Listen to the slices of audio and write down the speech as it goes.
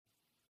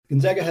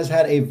Gonzaga has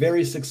had a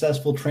very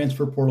successful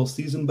transfer portal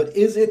season, but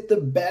is it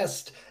the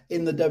best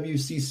in the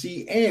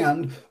WCC?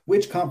 And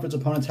which conference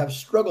opponents have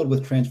struggled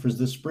with transfers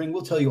this spring?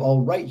 We'll tell you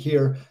all right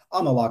here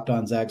on the Locked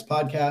On Zags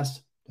podcast.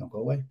 Don't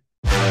go away.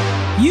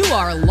 You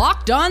are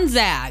Locked On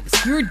Zags,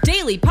 your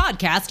daily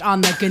podcast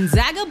on the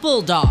Gonzaga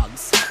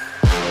Bulldogs.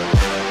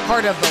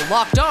 Part of the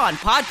Locked On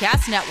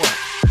Podcast Network.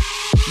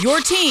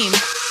 Your team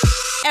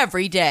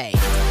every day.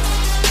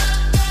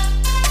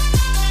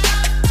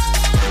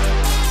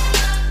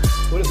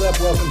 What is up?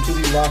 Welcome to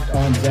the Locked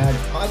On Zags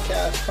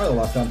podcast, part of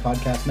the Locked On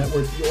Podcast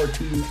Network, your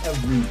team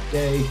every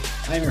day.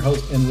 I am your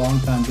host and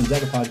longtime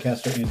Gonzaga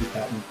podcaster, Andy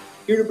Patton,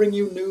 here to bring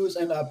you news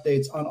and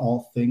updates on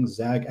all things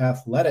Zag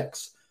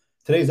athletics.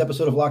 Today's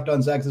episode of Locked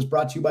On Zags is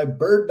brought to you by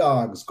Bird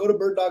Dogs. Go to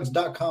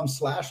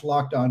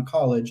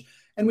birddogs.com/lockedoncollege.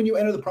 And when you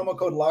enter the promo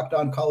code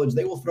LOCKEDONCollege,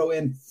 they will throw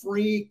in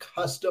free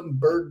custom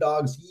Bird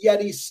Dogs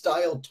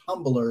Yeti-style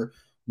tumbler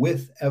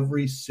with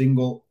every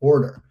single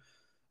order.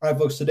 All right,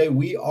 folks, today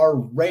we are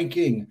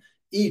ranking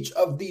each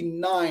of the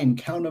 9,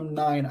 count them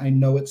 9, I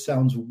know it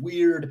sounds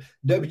weird,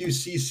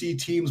 WCC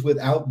teams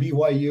without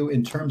BYU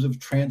in terms of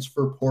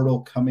transfer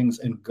portal comings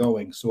and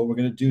goings. So what we're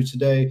going to do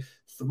today,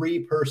 3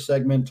 per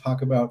segment,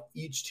 talk about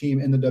each team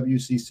in the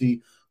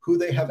WCC, who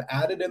they have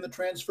added in the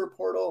transfer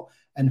portal,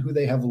 and who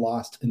they have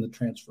lost in the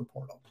transfer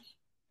portal.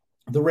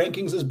 The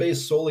rankings is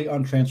based solely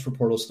on transfer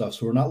portal stuff.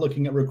 So we're not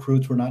looking at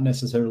recruits. We're not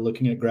necessarily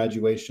looking at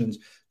graduations,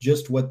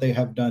 just what they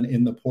have done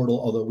in the portal,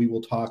 although we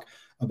will talk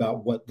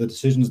about what the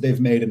decisions they've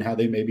made and how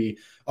they maybe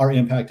are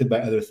impacted by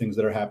other things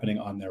that are happening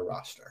on their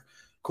roster.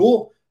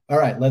 Cool. All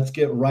right, let's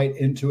get right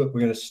into it.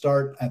 We're going to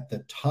start at the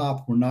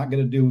top. We're not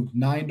going to do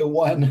 9 to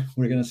 1.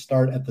 We're going to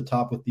start at the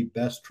top with the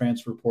best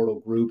transfer portal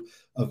group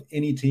of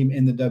any team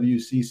in the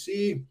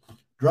WCC.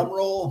 Drum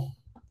roll.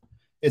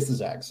 It's the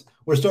Zags.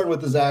 We're starting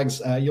with the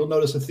Zags. You'll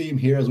notice a theme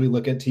here as we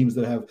look at teams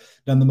that have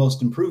done the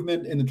most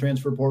improvement in the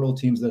transfer portal,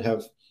 teams that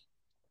have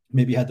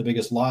maybe had the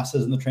biggest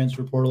losses in the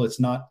transfer portal.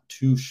 It's not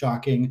too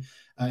shocking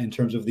in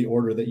terms of the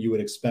order that you would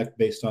expect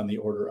based on the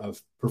order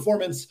of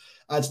performance.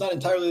 It's not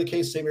entirely the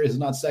case. St. Mary's is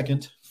not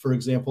second, for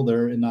example.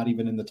 They're not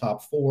even in the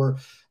top 4.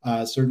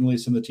 Certainly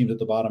some of the teams at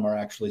the bottom are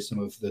actually some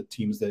of the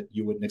teams that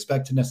you wouldn't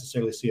expect to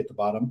necessarily see at the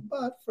bottom.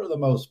 But for the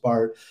most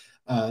part,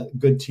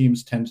 good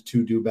teams tend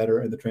to do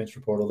better in the transfer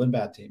portal than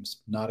bad teams.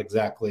 Not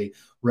exactly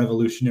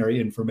revolutionary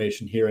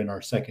information here in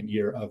our second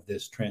year of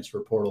this transfer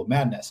portal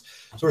madness.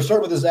 So we're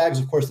starting with the Zags.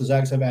 Of course, the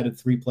Zags have added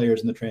 3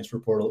 players in the transfer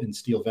portal in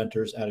Steele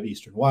Venters out of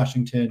Eastern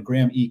Washington,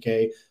 Graham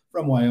Ike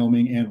from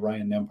Wyoming, and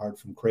Ryan Nembhard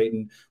from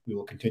Creighton. We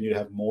will continue to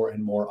have more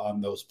and more on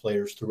those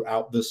players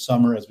throughout this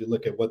summer as we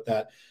look at what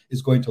that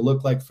is going to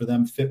look like for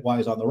them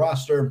fit-wise on the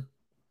roster.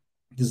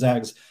 The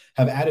Zags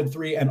have added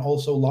 3 and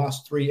also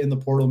lost 3 in the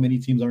portal. Many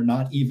teams are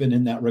not even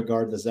in that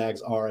regard. The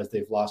Zags are, as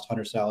they've lost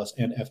Hunter Salas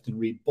and Efton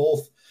Reed,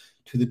 both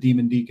to the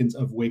Demon Deacons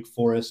of Wake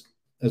Forest,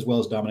 as well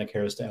as Dominic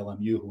Harris to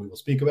LMU, who we will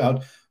speak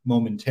about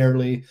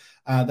momentarily.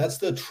 That's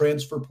the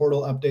transfer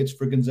portal updates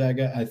for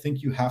Gonzaga. I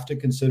think you have to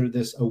consider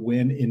this a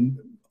win in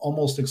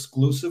almost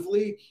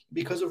exclusively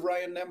because of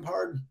Ryan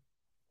Nembhard.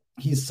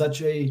 He's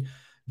such a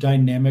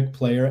dynamic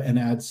player and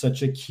adds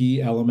such a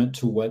key element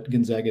to what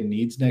Gonzaga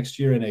needs next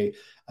year, and a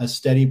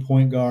steady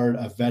point guard,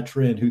 a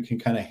veteran who can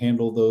kind of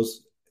handle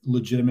those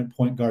legitimate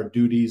point guard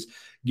duties,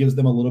 gives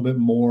them a little bit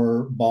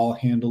more ball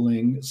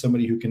handling,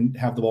 somebody who can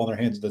have the ball in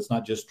their hands that's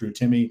not just Drew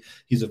Timme.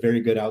 He's a very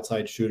good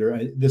outside shooter.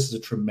 This is a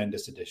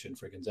tremendous addition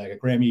for Gonzaga.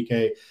 Graham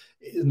Ike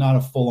is not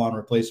a full-on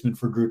replacement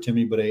for Drew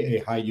Timme, but a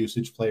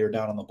high-usage player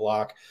down on the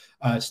block.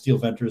 Steele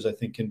Venters, I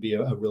think, can be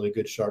a really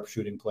good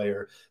sharp-shooting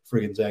player for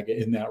Gonzaga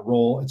in that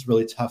role. It's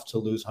really tough to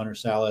lose Hunter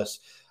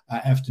Salas.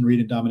 Efton Reed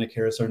and Dominic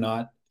Harris are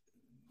not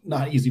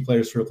easy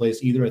players to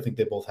replace either. I think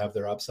they both have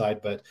their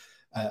upside, but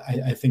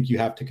I think you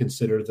have to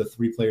consider the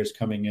 3 players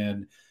coming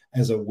in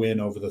as a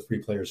win over the 3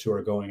 players who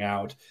are going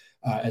out,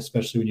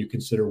 especially when you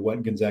consider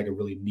what Gonzaga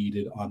really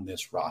needed on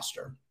this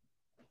roster.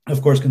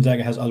 Of course,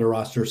 Gonzaga has other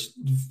rosters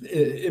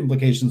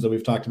implications that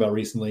we've talked about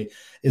recently.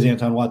 Is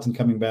Anton Watson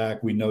coming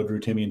back? We know Drew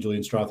Timme and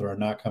Julian Strother are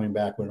not coming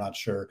back. We're not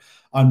sure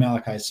on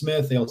Malachi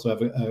Smith. They also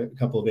have a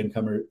couple of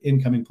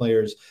incoming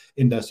players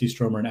in Dusty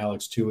Stromer and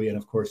Alex Tui, and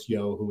of course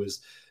Yo, who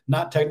is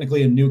not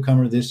technically a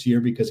newcomer this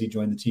year because he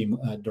joined the team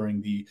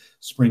during the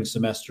spring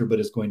semester, but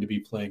is going to be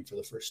playing for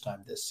the first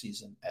time this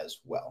season as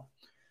well.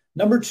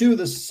 Number 2,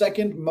 the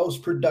second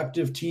most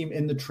productive team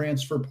in the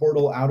transfer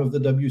portal out of the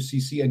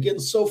WCC. Again,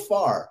 so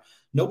far,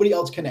 nobody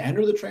else can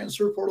enter the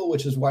transfer portal,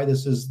 which is why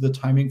this is the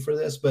timing for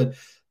this, but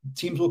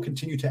teams will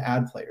continue to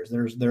add players.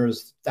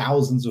 There's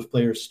thousands of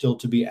players still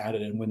to be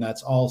added. And when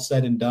that's all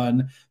said and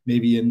done,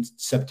 maybe in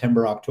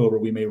September, October,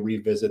 we may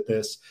revisit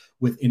this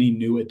with any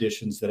new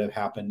additions that have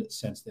happened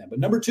since then. But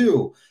number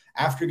 2,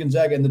 after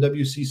Gonzaga and the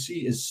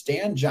WCC, is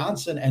Stan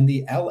Johnson and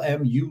the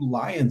LMU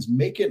Lions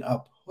making a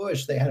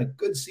push. They had a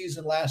good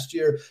season last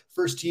year.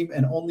 First team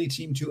and only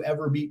team to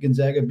ever beat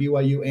Gonzaga,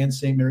 BYU, and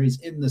St. Mary's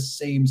in the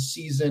same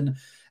season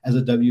as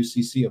a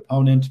WCC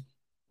opponent.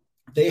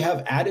 They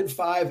have added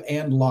 5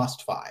 and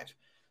lost 5.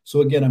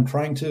 So again, I'm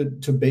trying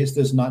to base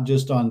this not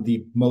just on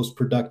the most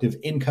productive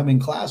incoming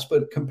class,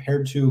 but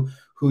compared to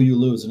who you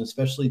lose. And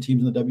especially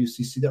teams in the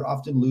WCC, they're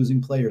often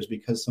losing players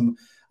because some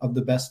of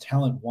the best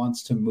talent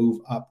wants to move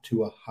up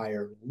to a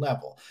higher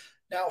level.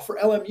 Now, for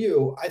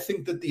LMU, I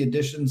think that the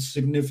additions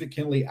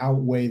significantly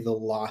outweigh the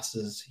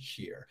losses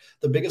here.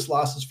 The biggest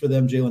losses for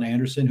them, Jalen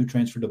Anderson, who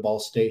transferred to Ball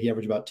State. He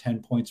averaged about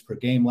 10 points per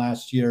game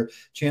last year.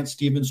 Chance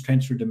Stevens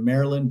transferred to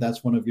Maryland.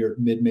 That's one of your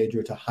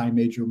mid-major to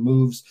high-major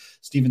moves.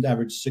 Stevens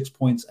averaged 6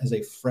 points as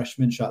a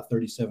freshman, shot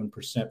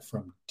 37%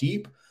 from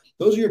deep.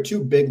 Those are your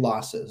two big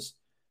losses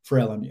for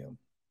LMU.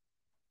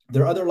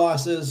 Their other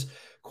losses,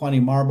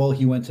 Kwani Marble,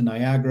 he went to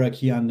Niagara.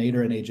 Keon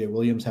Nader and AJ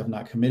Williams have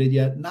not committed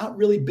yet. Not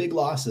really big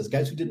losses,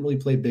 guys who didn't really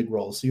play big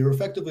roles. So you're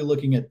effectively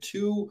looking at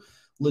two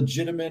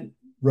legitimate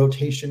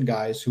rotation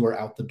guys who are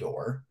out the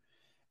door.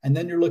 And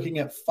then you're looking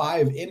at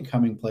 5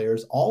 incoming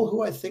players, all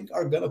who I think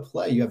are going to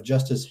play. You have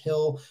Justice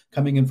Hill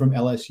coming in from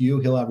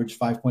LSU. He'll average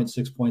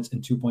 5.6 points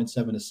and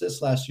 2.7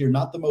 assists last year.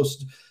 Not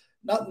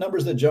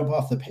numbers that jump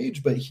off the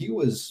page, but he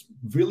was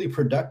really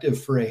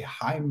productive for a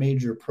high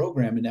major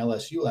program in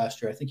LSU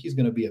last year. I think he's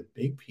going to be a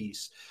big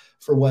piece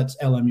for what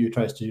LMU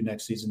tries to do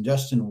next season.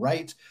 Justin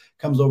Wright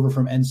comes over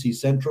from NC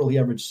Central. He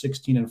averaged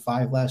 16 and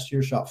 5 last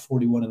year, shot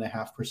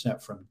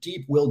 41.5% from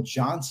deep. Will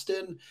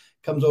Johnston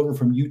comes over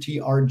from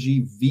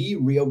UTRGV,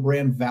 Rio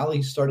Grande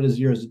Valley. Started his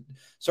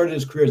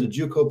career as a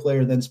JUCO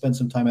player, then spent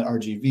some time at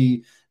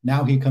RGV.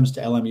 Now he comes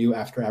to LMU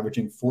after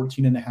averaging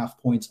 14.5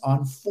 points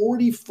on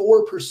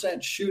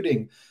 44%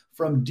 shooting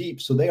from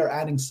deep. So they are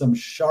adding some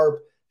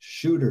sharp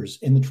shooters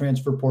in the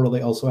transfer portal.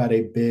 They also had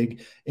a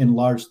big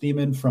enlarged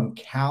Thiemann from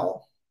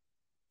Cal.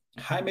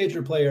 High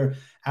major player,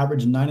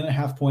 averaged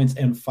 9.5 points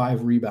and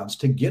 5 rebounds.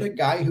 To get a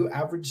guy who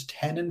averaged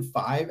 10 and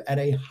 5 at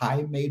a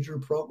high major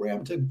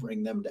program, to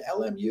bring them to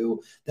LMU,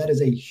 that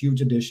is a huge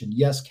addition.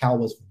 Yes, Cal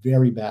was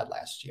very bad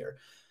last year,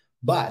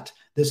 but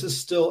this is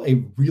still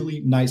a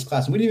really nice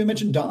class. And we didn't even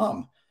mention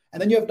Dom.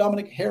 And then you have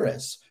Dominic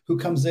Harris, who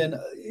comes in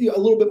a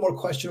little bit more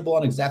questionable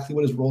on exactly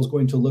what his role is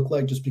going to look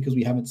like, just because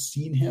we haven't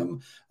seen him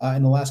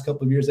in the last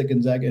couple of years at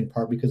Gonzaga, in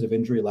part because of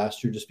injury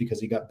last year, just because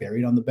he got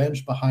buried on the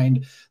bench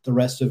behind the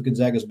rest of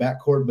Gonzaga's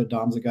backcourt. But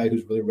Dom's a guy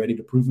who's really ready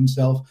to prove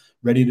himself,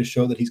 ready to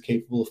show that he's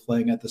capable of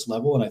playing at this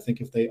level. And I think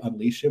if they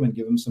unleash him and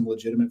give him some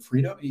legitimate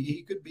freedom,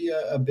 he could be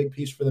a big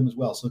piece for them as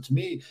well. So to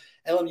me,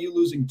 LMU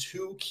losing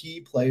 2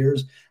 key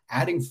players,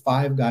 adding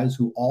 5 guys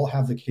who all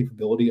have the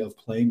capability of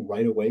playing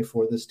right away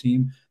for this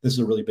team, this is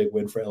a really big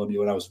win for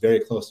LMU. And I was very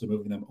close to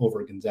moving them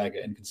over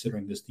Gonzaga and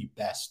considering this the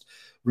best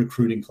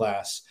recruiting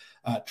class,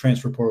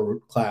 transfer portal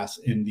class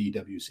in the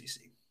WCC.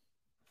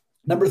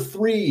 Number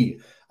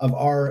 3 of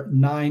our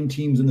 9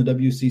 teams in the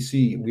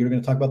WCC, we are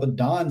going to talk about the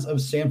Dons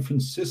of San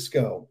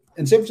Francisco.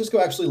 And San Francisco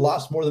actually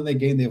lost more than they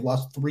gained. They've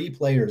lost 3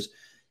 players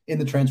in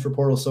the transfer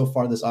portal so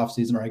far this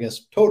offseason, or I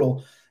guess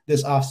total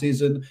this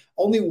offseason.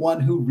 Only one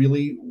who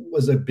really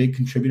was a big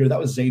contributor, that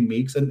was Zane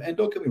Meeks. And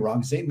don't get me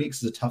wrong, Zane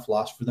Meeks is a tough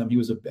loss for them. He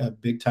was a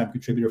big-time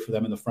contributor for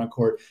them in the front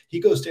court. He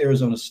goes to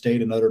Arizona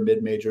State, another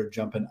mid-major,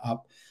 jumping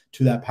up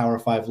to that Power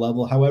 5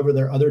 level. However,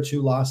 their other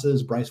 2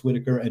 losses, Bryce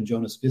Whitaker and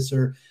Jonas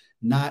Visser,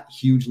 not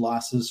huge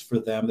losses for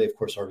them. They, of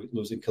course, are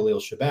losing Khalil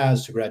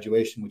Shabazz to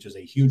graduation, which is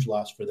a huge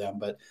loss for them.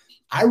 But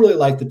I really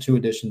like the 2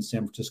 additions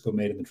San Francisco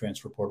made in the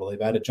transfer portal.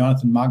 They've added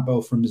Jonathan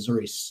Magbo from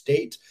Missouri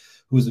State,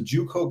 who was a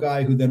JUCO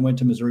guy who then went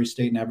to Missouri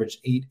State and averaged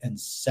 8 and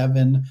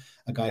 7,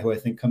 a guy who I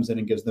think comes in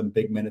and gives them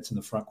big minutes in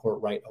the front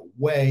court right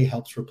away,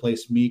 helps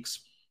replace Meeks.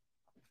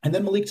 And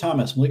then Malik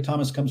Thomas. Malik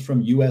Thomas comes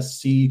from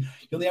USC.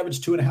 He only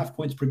averaged 2.5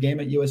 points per game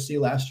at USC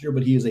last year,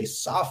 but he is a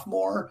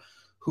sophomore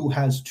who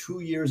has 2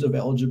 years of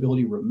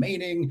eligibility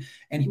remaining,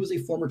 and he was a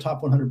former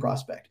top 100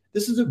 prospect.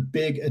 This is a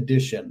big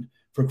addition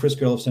for Chris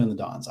Gerlofson and the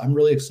Dons. I'm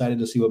really excited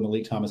to see what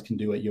Malik Thomas can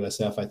do at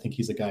USF. I think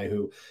he's a guy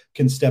who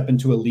can step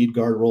into a lead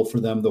guard role for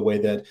them the way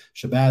that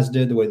Shabazz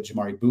did, the way that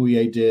Jamari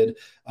Bouye did,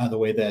 the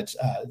way that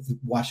the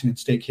Washington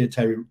State kid,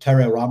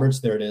 Tyrell Roberts,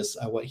 there it is,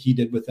 what he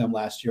did with them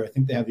last year. I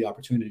think they have the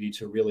opportunity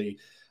to really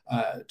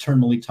turn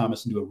Malik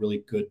Thomas into a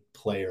really good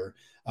player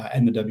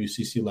at the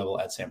WCC level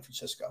at San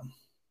Francisco.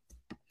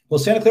 Well,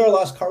 Santa Clara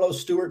lost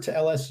Carlos Stewart to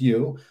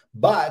LSU,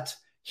 but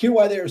hear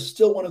why they are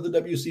still one of the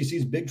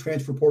WCC's big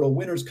transfer portal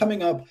winners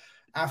coming up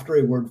after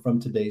a word from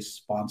today's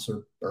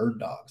sponsor, Bird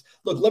Dogs.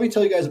 Look, let me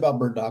tell you guys about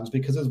Bird Dogs,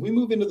 because as we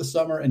move into the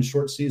summer and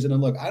short season,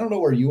 and look, I don't know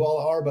where you all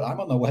are, but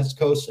I'm on the West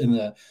Coast in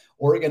the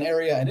Oregon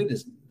area, and it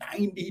is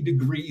 90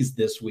 degrees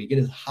this week. It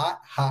is hot,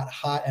 hot,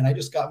 hot, and I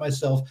just got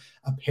myself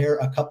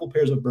a couple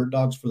pairs of Bird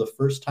Dogs for the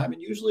first time,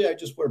 and usually I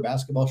just wear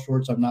basketball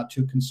shorts. I'm not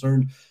too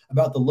concerned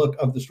about the look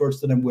of the shorts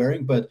that I'm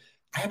wearing, but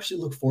I actually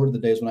look forward to the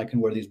days when I can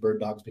wear these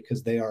bird dogs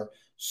because they are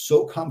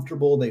so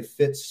comfortable. They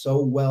fit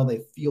so well.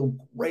 They feel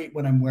great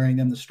when I'm wearing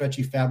them. The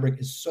stretchy fabric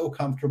is so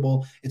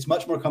comfortable. It's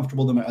much more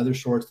comfortable than my other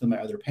shorts, than my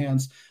other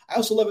pants. I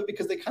also love it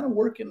because they kind of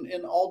work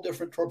in all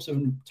different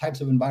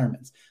types of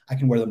environments. I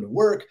can wear them to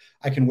work.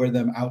 I can wear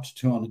them out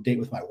to on a date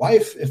with my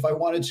wife if I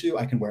wanted to.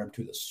 I can wear them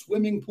to the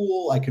swimming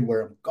pool. I can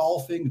wear them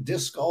golfing,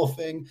 disc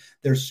golfing.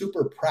 They're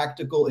super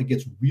practical. It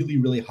gets really,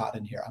 really hot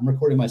in here. I'm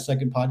recording my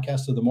second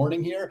podcast of the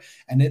morning here,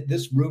 and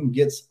this room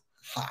gets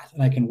hot,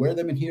 and I can wear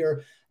them in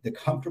here. The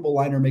comfortable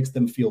liner makes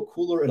them feel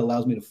cooler. It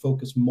allows me to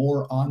focus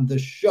more on the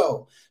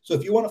show. So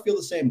if you want to feel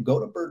the same, go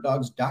to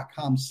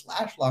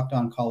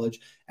birddogs.com/lockedoncollege.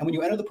 And when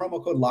you enter the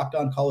promo code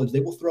LockedOnCollege, they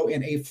will throw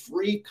in a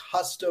free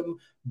custom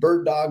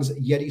Bird Dogs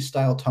Yeti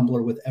style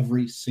tumbler with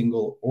every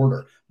single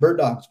order. Bird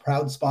Dogs,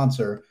 proud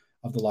sponsor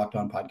of the Locked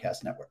On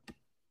Podcast Network.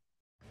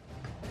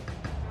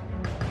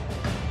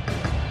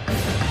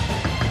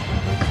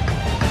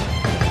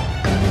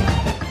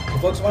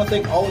 Folks, I want to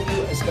thank all of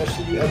you,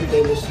 especially you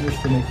everyday listeners,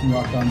 for making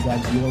Locked On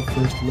Zags your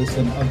first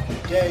listen of the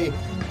day.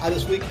 As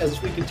this week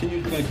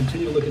continues, we're going to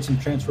continue to look at some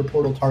transfer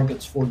portal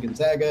targets for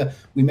Gonzaga.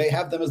 We may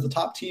have them as the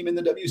top team in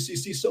the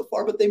WCC so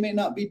far, but they may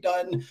not be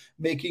done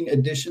making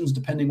additions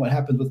depending what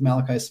happens with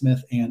Malachi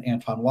Smith and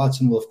Anton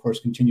Watson. We'll, of course,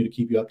 continue to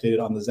keep you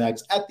updated on the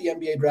Zags at the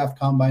NBA Draft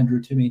Combine, Drew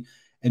Timme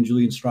and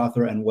Julian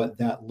Strother, and what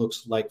that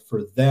looks like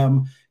for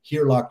them.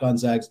 Here, Locked On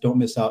Zags, don't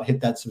miss out. Hit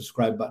that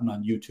subscribe button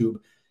on YouTube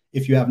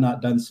if you have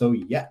not done so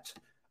yet.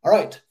 All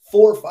right,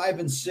 4, 5,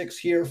 and 6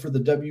 here for the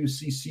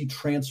WCC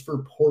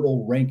transfer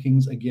portal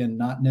rankings. Again,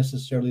 not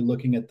necessarily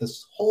looking at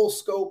this whole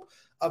scope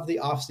of the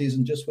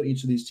offseason, just what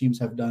each of these teams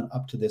have done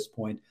up to this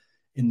point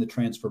in the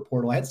transfer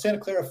portal. I had Santa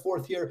Clara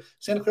 4th here.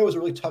 Santa Clara was a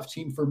really tough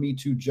team for me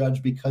to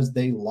judge because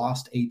they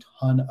lost a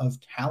ton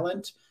of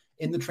talent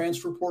in the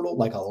transfer portal,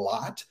 like a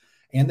lot.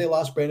 And they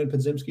lost Brandon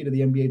Podziemski to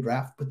the NBA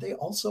draft, but they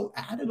also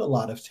added a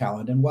lot of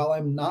talent. And while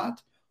I'm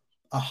not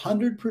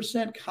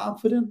 100%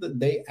 confident that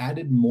they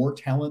added more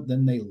talent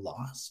than they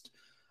lost,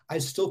 I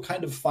still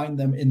kind of find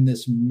them in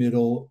this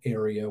middle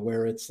area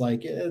where it's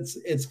like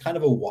it's kind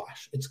of a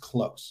wash. It's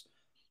close.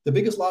 The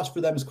biggest loss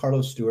for them is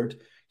Carlos Stewart.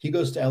 He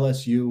goes to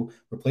LSU,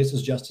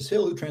 replaces Justice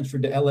Hill, who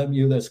transferred to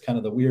LMU. That's kind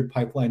of the weird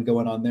pipeline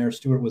going on there.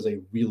 Stewart was a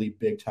really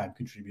big-time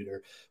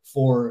contributor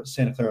for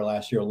Santa Clara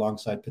last year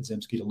alongside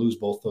Podziemski. To lose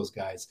both those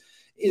guys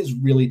is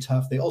really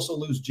tough. They also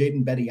lose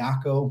Jaden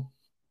Bediako,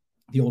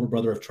 the older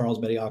brother of Charles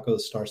Bediako, the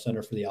star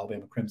center for the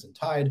Alabama Crimson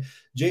Tide.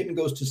 Jaden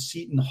goes to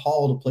Seton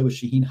Hall to play with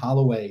Shaheen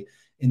Holloway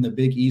in the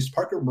Big East.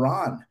 Parker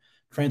Braun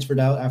transferred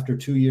out after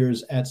 2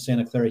 years at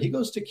Santa Clara. He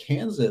goes to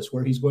Kansas,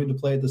 where he's going to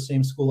play at the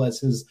same school as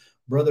his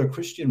brother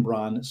Christian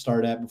Braun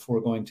started at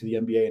before going to the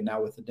NBA and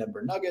now with the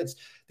Denver Nuggets.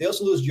 They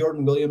also lose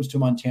Jordan Williams to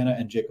Montana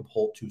and Jacob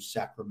Holt to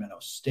Sacramento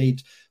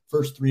State.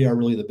 First three are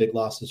really the big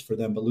losses for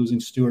them, but losing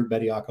Stewart,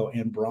 Bediako,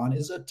 and Braun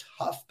is a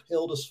tough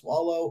pill to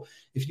swallow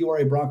if you are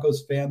a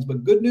Broncos fan.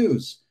 But good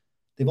news,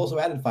 they've also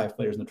added 5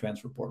 players in the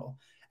transfer portal.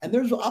 And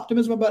there's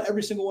optimism about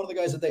every single one of the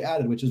guys that they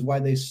added, which is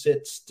why they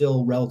sit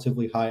still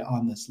relatively high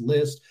on this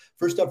list.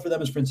 First up for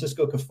them is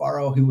Francisco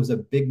Cafaro, who was a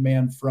big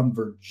man from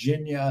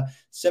Virginia,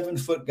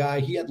 7-foot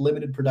guy. He had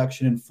limited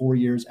production in 4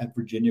 years at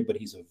Virginia, but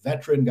he's a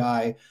veteran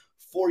guy,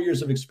 4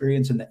 years of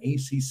experience in the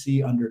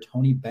ACC under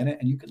Tony Bennett.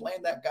 And you can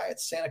land that guy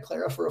at Santa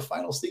Clara for a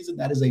final season.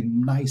 That is a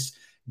nice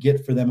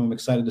get for them. I'm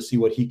excited to see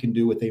what he can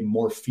do with a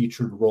more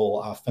featured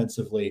role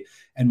offensively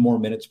and more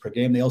minutes per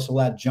game. They also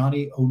add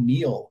Johnny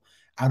O'Neal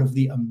out of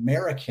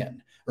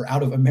American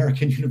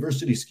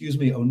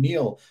University,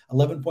 O'Neal,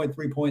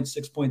 11.3 points,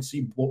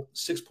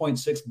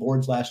 6.6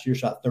 boards last year,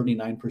 shot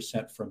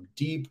 39% from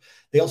deep.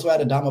 They also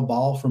had Adama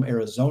Ball from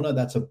Arizona.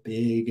 That's a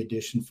big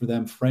addition for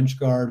them. French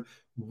guard,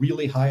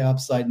 really high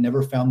upside,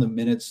 never found the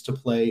minutes to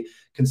play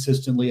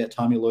consistently at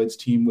Tommy Lloyd's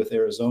team with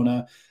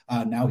Arizona.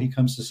 Now he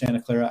comes to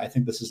Santa Clara. I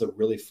think this is a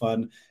really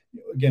fun,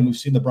 again, we've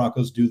seen the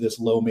Broncos do this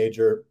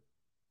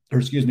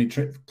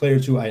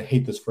players who, I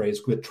hate this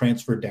phrase, quit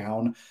transfer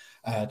down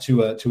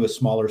to a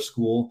smaller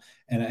school.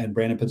 And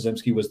Brandon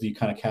Podziemski was the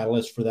kind of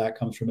catalyst for that.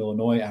 Comes from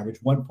Illinois,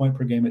 averaged 1 point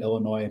per game at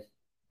Illinois,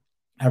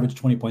 averaged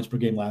 20 points per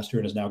game last year,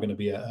 and is now going to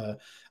be a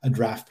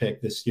draft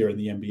pick this year in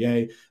the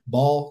NBA.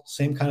 Ball,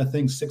 same kind of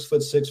thing,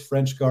 6'6",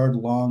 French guard,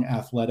 long,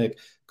 athletic,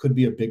 could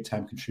be a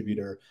big-time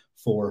contributor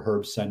for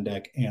Herb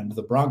Sendek and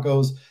the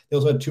Broncos. They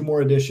also had 2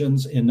 more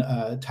additions in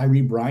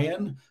Tyree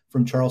Bryan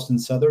from Charleston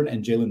Southern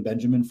and Jalen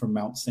Benjamin from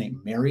Mount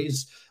St.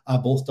 Mary's,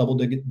 both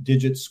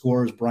double-digit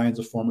scorers. Bryan's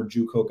a former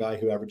JUCO guy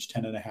who averaged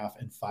 10.5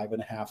 and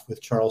 5.5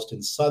 with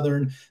Charleston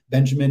Southern.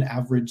 Benjamin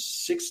averaged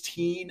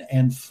 16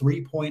 and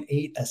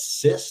 3.8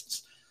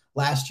 assists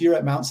last year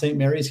at Mount St.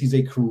 Mary's. He's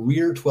a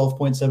career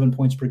 12.7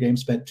 points per game,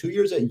 spent 2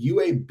 years at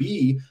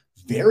UAB,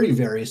 very,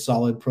 very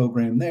solid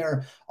program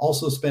there.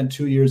 Also spent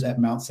 2 years at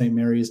Mount St.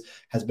 Mary's,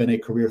 has been a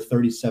career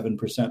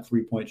 37%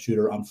 three-point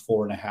shooter on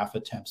 4.5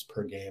 attempts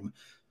per game.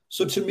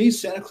 So to me,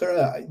 Santa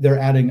Clara, they're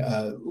adding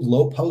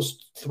low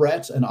post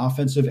threats, an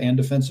offensive and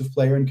defensive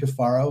player in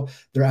Cafaro.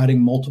 They're adding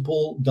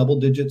multiple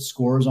double-digit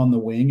scores on the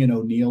wing in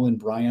O'Neal and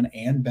Bryan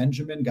and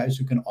Benjamin, guys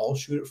who can all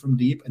shoot it from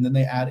deep. And then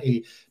they add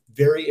a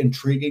very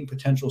intriguing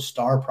potential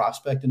star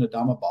prospect in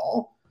Adama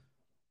Ball.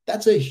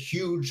 That's a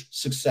huge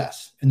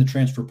success in the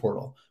transfer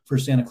portal for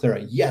Santa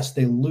Clara. Yes,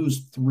 they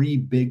lose 3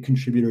 big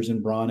contributors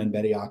in Braun and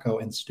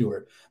Bediako and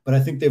Stewart, but I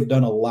think they've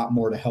done a lot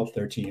more to help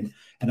their team,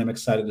 and I'm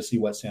excited to see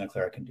what Santa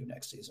Clara can do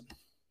next season.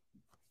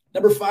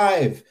 Number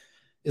 5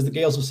 is the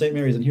Gales of St.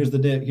 Mary's, and here's the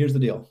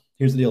deal.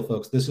 Here's the deal,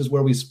 folks. This is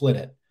where we split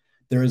it.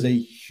 There is a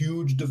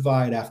huge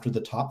divide after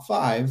the top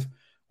 5,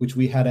 which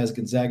we had as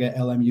Gonzaga,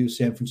 LMU,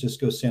 San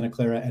Francisco, Santa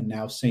Clara, and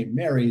now St.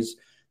 Mary's.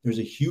 There's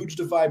a huge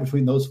divide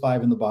between those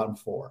 5 and the bottom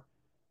 4.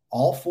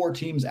 All 4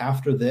 teams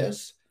after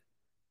this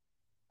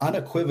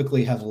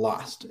unequivocally have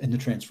lost in the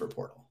transfer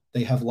portal.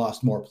 They have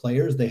lost more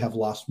players. They have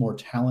lost more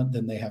talent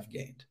than they have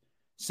gained.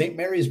 St.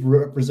 Mary's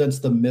represents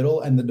the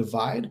middle and the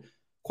divide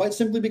quite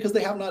simply because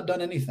they have not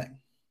done anything.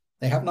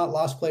 They have not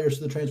lost players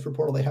to the transfer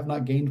portal. They have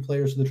not gained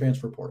players to the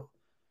transfer portal.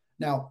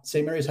 Now,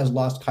 St. Mary's has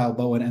lost Kyle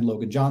Bowen and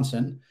Logan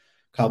Johnson.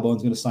 Kyle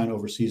Bowen's going to sign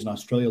overseas in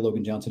Australia.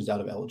 Logan Johnson is out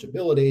of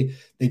eligibility.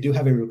 They do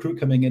have a recruit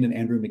coming in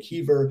Andrew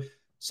McKeever.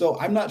 So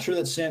I'm not sure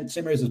that St.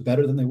 Mary's is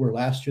better than they were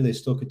last year. They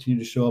still continue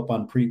to show up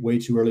on way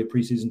too early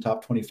preseason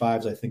top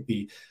 25s. I think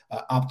the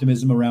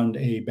optimism around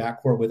a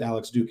backcourt with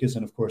Alex Dukas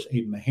and, of course,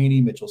 Aiden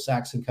Mahaney, Mitchell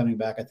Saxon coming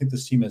back. I think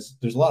this team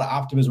there's a lot of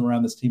optimism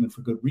around this team and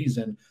for good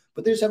reason,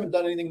 but they just haven't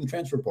done anything in the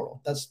transfer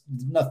portal. That's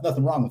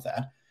nothing wrong with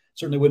that.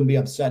 Certainly wouldn't be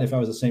upset if I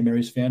was a St.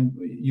 Mary's fan.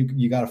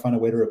 You got to find a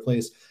way to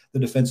replace the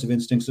defensive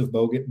instincts of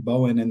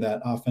Bowen and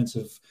that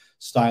offensive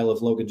style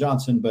of Logan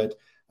Johnson. But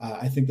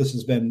I think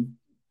it's been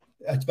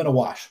a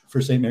wash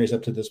for St. Mary's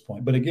up to this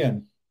point. But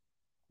again,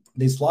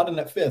 they slot in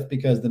at 5th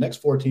because the next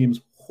 4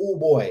 teams, oh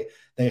boy,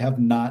 they have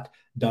not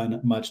done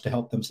much to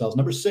help themselves.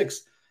 Number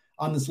 6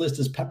 on this list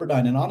is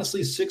Pepperdine. And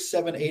honestly, 6,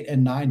 7, 8,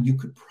 and 9, you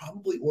could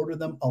probably order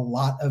them a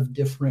lot of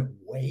different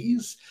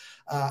ways.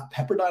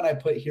 Pepperdine I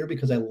put here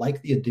because I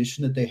like the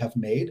addition that they have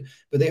made,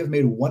 but they have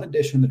made 1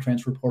 addition in the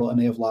transfer portal and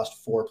they have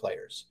lost 4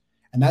 players.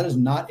 And that is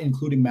not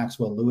including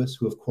Maxwell Lewis,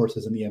 who, of course,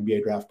 is in the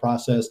NBA draft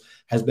process,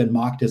 has been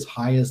mocked as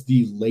high as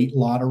the late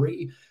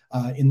lottery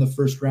in the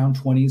first round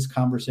 20s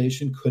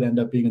conversation, could end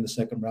up being in the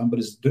second round, but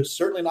is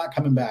certainly not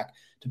coming back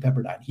to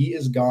Pepperdine. He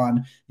is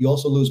gone. You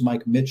also lose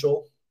Mike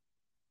Mitchell,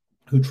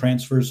 who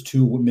transfers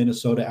to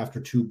Minnesota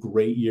after 2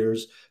 great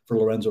years for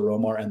Lorenzo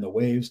Romar and the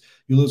Waves.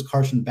 You lose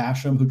Carson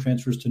Basham, who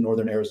transfers to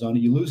Northern Arizona.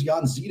 You lose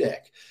Jan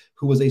Zidek,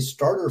 who was a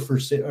starter for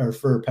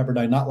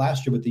Pepperdine, not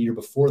last year, but the year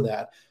before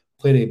that.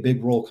 Played a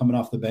big role coming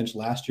off the bench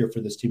last year for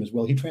this team as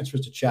well. He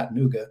transfers to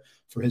Chattanooga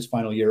for his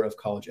final year of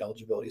college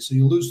eligibility. So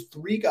you lose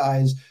 3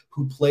 guys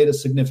who played a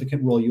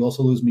significant role. You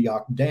also lose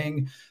Miyak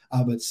Deng,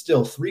 but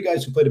still 3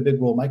 guys who played a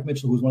big role. Mike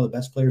Mitchell, who's one of the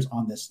best players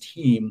on this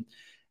team.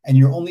 And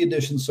your only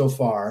addition so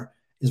far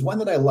is one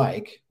that I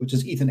like, which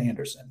is Ethan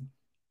Anderson.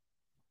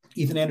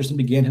 Ethan Anderson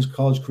began his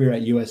college career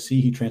at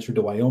USC. He transferred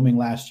to Wyoming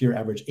last year,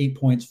 averaged 8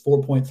 points,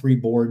 4.3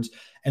 boards,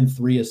 and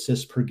 3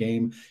 assists per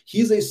game.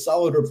 He's a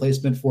solid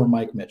replacement for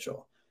Mike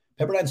Mitchell.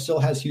 Pepperdine still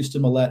has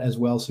Houston Millett as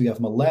well. So you have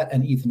Millett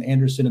and Ethan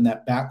Anderson in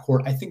that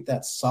backcourt. I think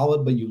that's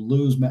solid, but you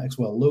lose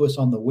Maxwell Lewis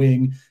on the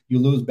wing. You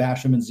lose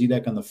Basham and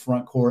Zidek on the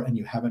front court, and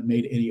you haven't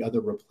made any other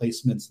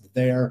replacements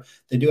there.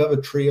 They do have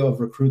a trio of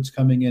recruits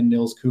coming in,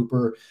 Nils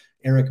Cooper,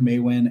 Eric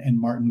Maywin, and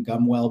Martin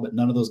Gumwell, but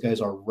none of those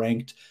guys are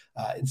ranked.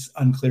 It's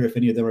unclear if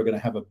any of them are going to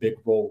have a big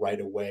role right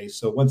away.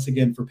 So once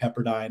again, for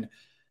Pepperdine,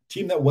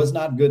 team that was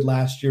not good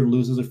last year,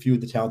 loses a few of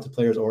the talented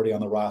players already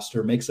on the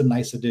roster, makes a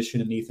nice addition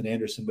in Ethan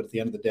Anderson, but at the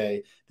end of the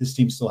day, this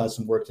team still has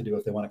some work to do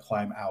if they want to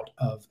climb out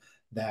of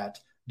that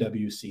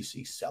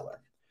WCC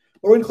cellar.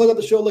 We're going to close out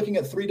the show looking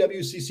at 3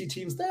 WCC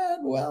teams that,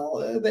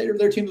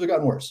 their teams have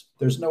gotten worse.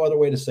 There's no other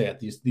way to say it.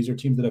 These are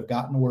teams that have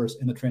gotten worse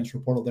in the transfer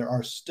portal. There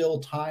are still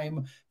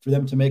time for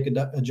them to make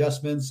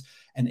adjustments.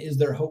 And is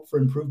there hope for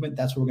improvement?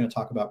 That's what we're going to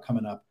talk about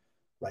coming up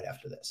right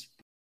after this.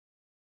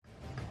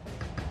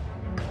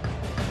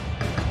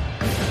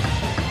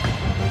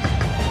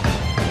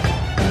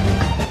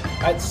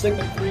 All right,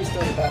 segment 3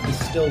 starting Pat is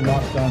still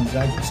Locked On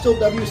Zags. It's still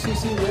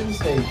WCC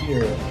Wednesday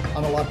here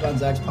on the Locked On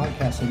Zags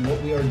podcast, and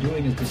what we are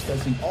doing is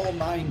discussing all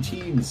 9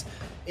 teams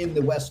in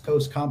the West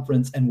Coast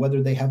Conference and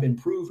whether they have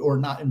improved or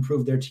not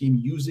improved their team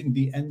using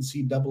the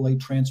NCAA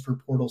transfer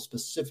portal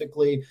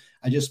specifically.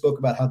 I just spoke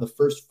about how the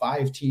first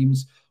 5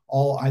 teams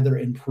all either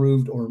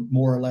improved or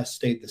more or less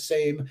stayed the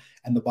same,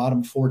 and the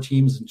bottom 4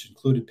 teams, which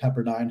included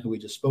Pepperdine, who we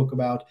just spoke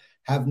about,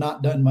 have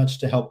not done much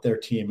to help their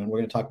team. And we're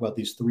going to talk about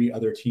these 3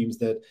 other teams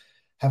that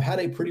have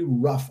had a pretty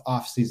rough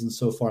offseason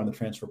so far in the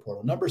transfer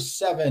portal. Number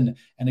 7,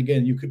 and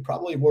again, you could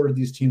probably order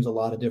these teams a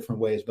lot of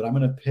different ways, but I'm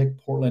going to pick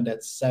Portland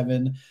at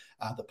 7.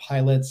 The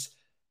Pilots,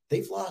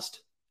 they've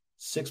lost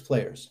 6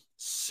 players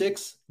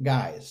 6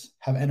 guys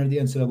have entered the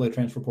NCAA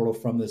transfer portal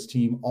from this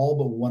team. All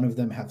but one of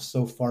them have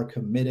so far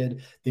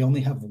committed. They only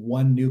have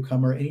one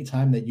newcomer.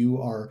 Anytime that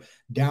you are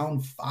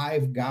down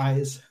 5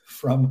 guys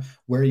from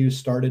where you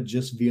started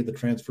just via the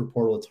transfer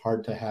portal, it's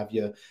hard to have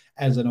you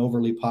as an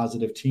overly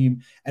positive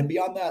team. And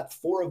beyond that,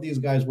 4 of these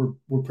guys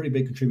were pretty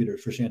big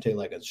contributors for Shantay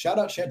Leggins. Shout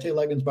out Shantay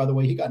Leggins, by the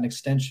way. He got an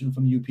extension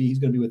from UP. He's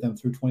going to be with them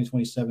through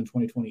 2027,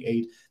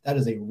 2028. That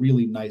is a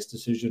really nice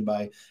decision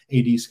by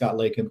AD Scott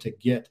Lakem to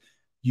get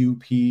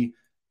UP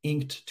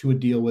inked to a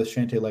deal with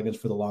Shantay Leggins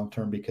for the long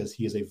term, because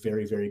he is a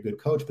very, very good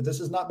coach. But this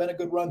has not been a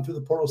good run through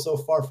the portal so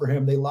far for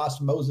him. They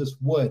lost Moses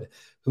Wood,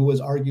 who was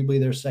arguably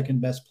their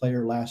second best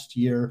player last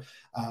year,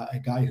 a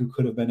guy who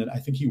could have been, I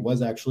think he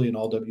was actually an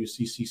all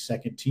WCC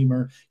second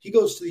teamer. He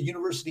goes to the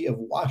University of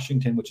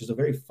Washington, which is a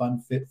very fun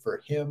fit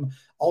for him.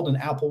 Alden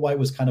Applewhite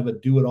was kind of a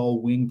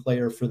do-it-all wing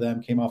player for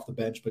them, came off the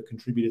bench but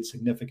contributed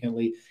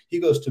significantly. He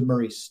goes to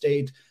Murray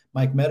State.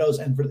 Mike Meadows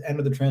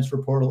entered the transfer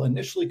portal,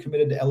 initially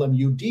committed to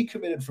LMU,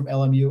 decommitted from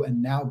LMU, and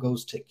now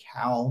goes to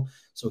Cal.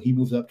 So he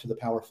moves up to the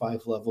Power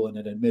 5 level in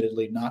an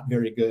admittedly not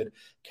very good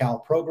Cal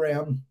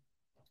program.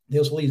 They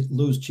also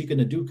lose Chika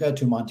Naduka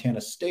to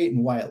Montana State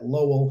and Wyatt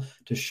Lowell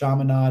to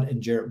Chaminade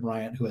and Jarrett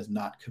Bryant, who has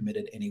not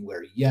committed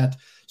anywhere yet.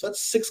 So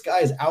that's 6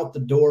 guys out the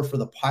door for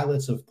the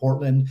Pilots of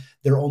Portland.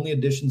 Their only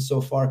addition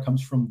so far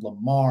comes from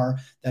Lamar.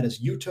 That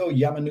is Yuto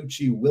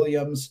Yamanouchi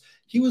Williams.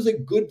 He was a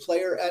good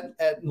player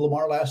at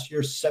Lamar last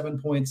year,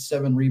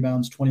 7.7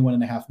 rebounds, 21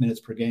 and a half minutes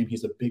per game.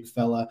 He's a big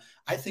fella.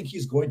 I think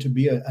he's going to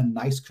be a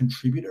nice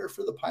contributor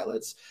for the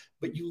Pilots,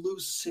 but you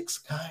lose 6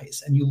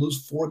 guys and you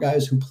lose 4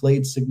 guys who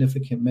played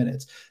significant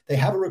minutes. They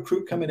have a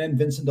recruit coming in,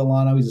 Vincent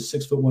Delano. He's a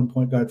 6'1"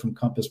 point guard from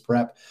Compass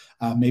Prep.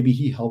 Maybe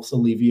he helps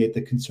alleviate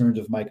the concerns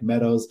of Mike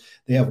Meadows.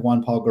 They have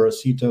Juan Paul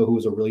Gorosito, who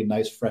was a really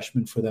nice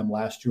freshman for them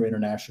last year,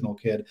 international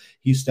kid.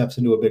 He steps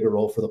into a bigger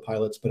role for the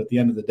Pilots, but at the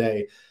end of the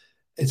day,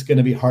 it's going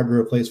to be hard to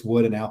replace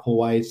Wood and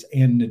Applewhite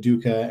and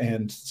Naduka,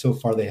 and so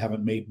far they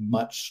haven't made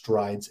much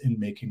strides in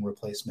making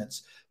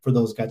replacements for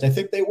those guys. I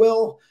think they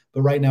will,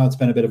 but right now it's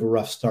been a bit of a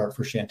rough start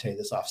for Shantay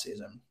this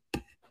offseason.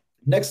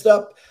 Next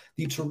up,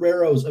 the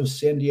Toreros of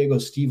San Diego,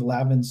 Steve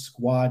Lavin's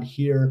squad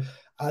here.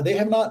 They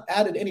have not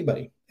added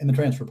anybody in the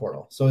transfer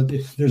portal. So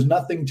there's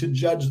nothing to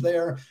judge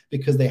there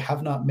because they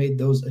have not made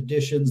those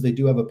additions. They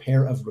do have a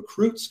pair of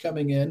recruits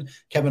coming in.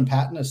 Kevin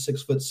Patton, a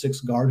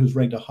 6'6" guard who's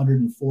ranked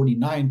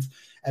 149th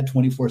at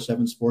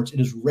 24/7 Sports. It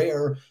is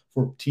rare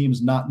for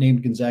teams not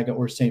named Gonzaga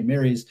or St.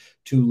 Mary's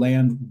to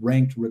land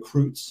ranked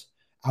recruits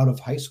out of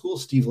high school.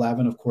 Steve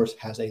Lavin, of course,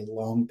 has a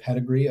long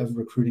pedigree of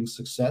recruiting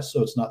success,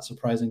 so it's not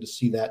surprising to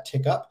see that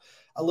tick up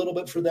a little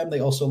bit for them. They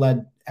also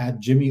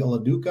add Jimmy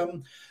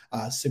Oladukum,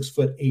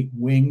 6'8"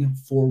 wing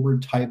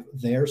forward type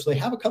there. So they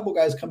have a couple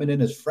guys coming in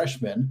as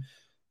freshmen,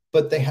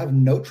 but they have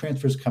no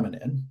transfers coming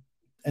in.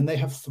 And they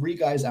have 4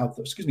 guys out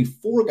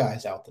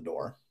the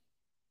door.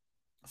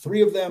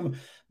 3 of them,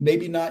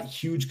 maybe not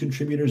huge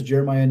contributors,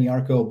 Jeremiah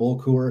Nyarko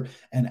Bolcour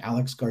and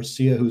Alex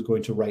Garcia, who's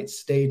going to Wright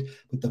State.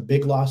 But the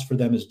big loss for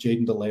them is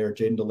Jaden Dallaire.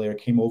 Jaden Dallaire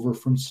came over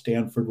from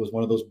Stanford, was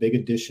one of those big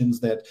additions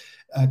that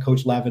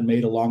Coach Lavin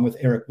made along with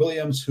Eric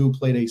Williams, who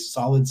played a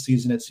solid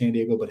season at San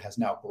Diego, but has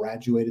now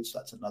graduated. So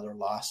that's another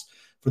loss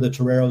for the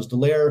Toreros.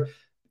 Dallaire,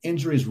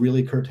 injuries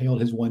really curtailed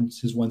his one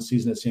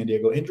season at San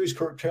Diego. Injuries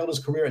curtailed his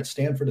career at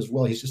Stanford as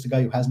well. He's just a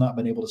guy who has not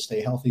been able to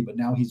stay healthy, but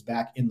now he's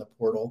back in the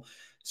portal.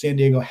 San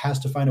Diego has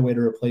to find a way to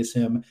replace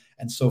him,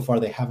 and so far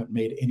they haven't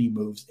made any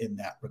moves in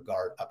that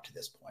regard up to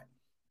this point.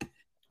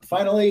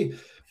 Finally,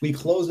 we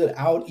close it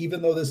out,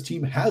 even though this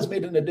team has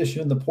made an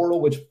addition in the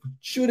portal, which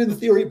should, in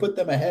theory, put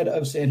them ahead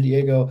of San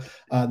Diego.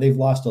 They've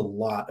lost a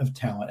lot of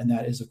talent, and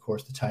that is, of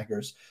course, the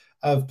Tigers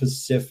of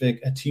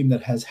Pacific, a team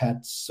that has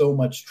had so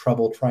much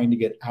trouble trying to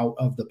get out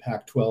of the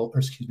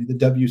the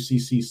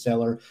WCC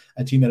cellar,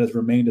 a team that has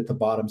remained at the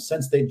bottom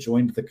since they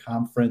joined the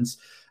conference.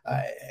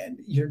 And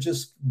you're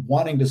just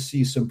wanting to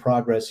see some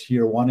progress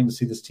here, wanting to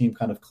see this team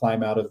kind of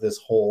climb out of this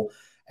hole.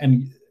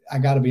 And I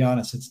got to be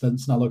honest,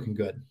 it's not looking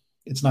good.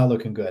 It's not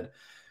looking good.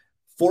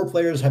 4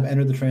 players have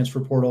entered the transfer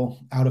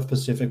portal out of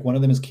Pacific. One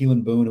of them is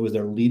Keelan Boone, who was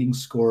their leading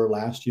scorer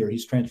last year.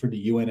 He's transferred to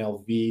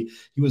UNLV.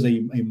 He was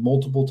a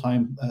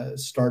multiple-time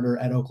starter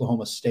at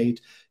Oklahoma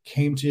State,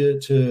 came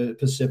to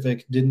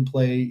Pacific, didn't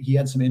play. He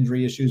had some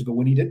injury issues, but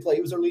when he did play,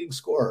 he was their leading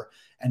scorer.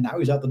 And now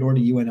he's out the door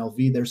to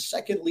UNLV. Their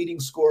second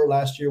leading scorer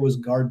last year was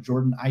guard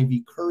Jordan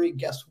Ivy Curry.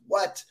 Guess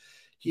what?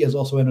 He has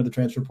also entered the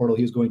transfer portal.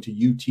 He is going to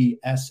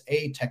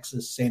UTSA,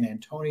 Texas San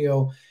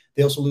Antonio.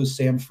 They also lose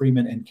Sam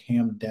Freeman and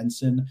Cam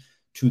Denson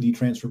to the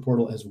transfer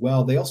portal as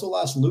well. They also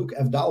lost Luke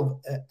Avdalovich,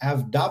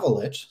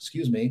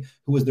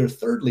 who was their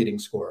third leading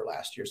scorer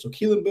last year. So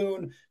Keelan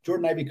Boone,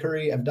 Jordan Ivy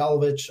Curry,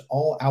 Avdalovich,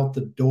 all out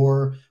the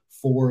door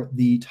for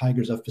the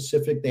Tigers of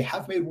Pacific. They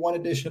have made one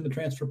addition in the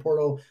transfer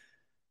portal,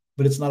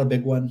 but it's not a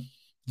big one.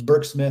 It's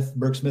Burke Smith.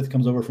 Burke Smith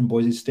comes over from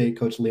Boise State,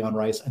 Coach Leon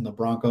Rice and the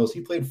Broncos.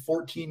 He played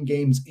 14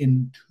 games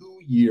in 2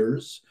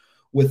 years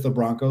with the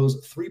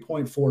Broncos,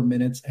 3.4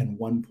 minutes and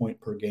 1 point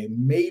per game.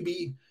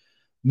 Maybe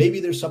maybe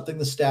there's something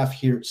the staff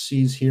here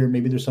sees here.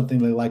 Maybe there's something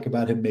they like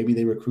about him. Maybe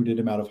they recruited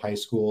him out of high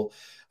school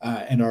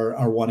and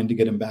are wanting to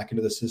get him back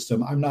into the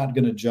system. I'm not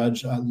going to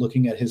judge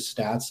looking at his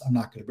stats. I'm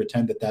not going to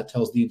pretend that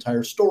tells the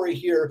entire story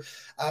here.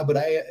 But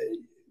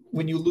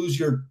when you lose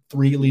your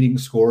 3 leading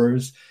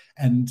scorers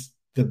and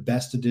the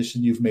best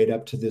addition you've made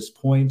up to this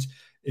point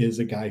is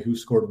a guy who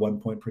scored 1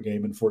 point per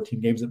game in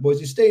 14 games at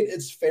Boise State,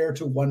 it's fair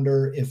to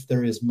wonder if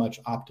there is much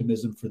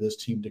optimism for this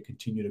team to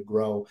continue to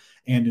grow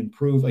and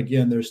improve.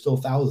 Again, there's still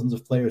thousands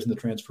of players in the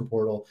transfer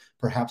portal.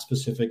 Perhaps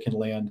Pacific can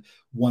land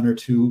 1 or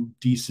 2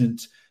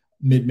 decent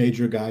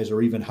mid-major guys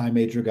or even high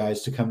major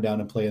guys to come down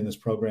and play in this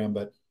program.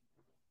 But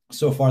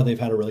so far, they've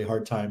had a really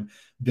hard time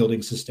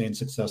building sustained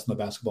success on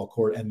the basketball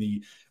court. And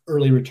the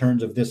early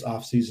returns of this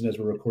offseason, as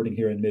we're recording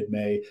here in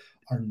mid-May,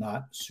 are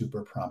not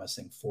super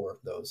promising for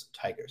those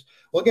Tigers.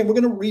 Well, again, we're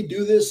going to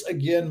redo this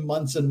again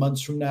months and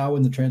months from now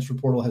when the transfer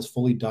portal has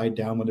fully died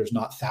down, when there's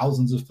not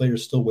thousands of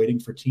players still waiting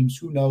for teams.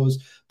 Who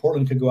knows?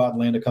 Portland could go out and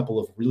land a couple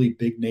of really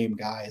big name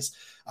guys.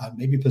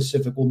 Maybe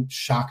Pacific will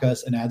shock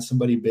us and add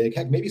somebody big.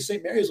 Heck, maybe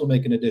St. Mary's will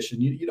make an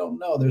addition. You don't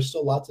know. There's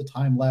still lots of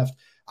time left.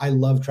 I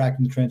love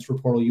tracking the transfer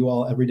portal. You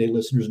all, everyday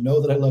listeners,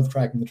 know that I love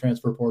tracking the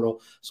transfer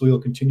portal. So we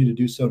will continue to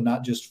do so,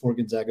 not just for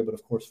Gonzaga, but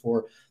of course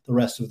for the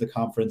rest of the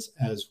conference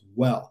as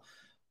well.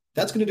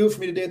 That's going to do it for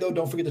me today, though.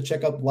 Don't forget to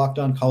check out the Locked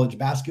On College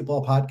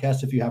Basketball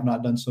podcast. If you have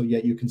not done so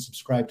yet, you can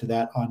subscribe to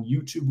that on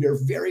YouTube. We are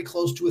very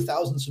close to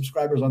 1,000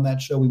 subscribers on that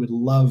show. We would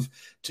love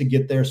to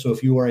get there. So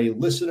if you are a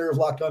listener of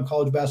Locked On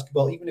College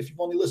Basketball, even if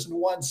you've only listened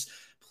once,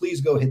 please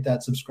go hit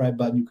that subscribe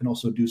button. You can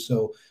also do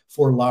so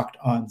for Locked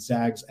On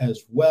Zags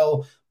as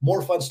well.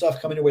 More fun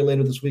stuff coming your way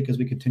later this week as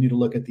we continue to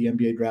look at the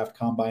NBA Draft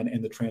Combine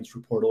and the transfer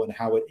portal and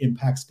how it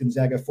impacts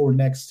Gonzaga for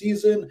next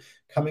season,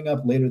 coming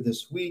up later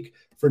this week.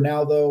 For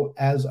now, though,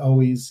 as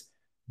always,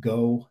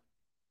 go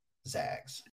Zags.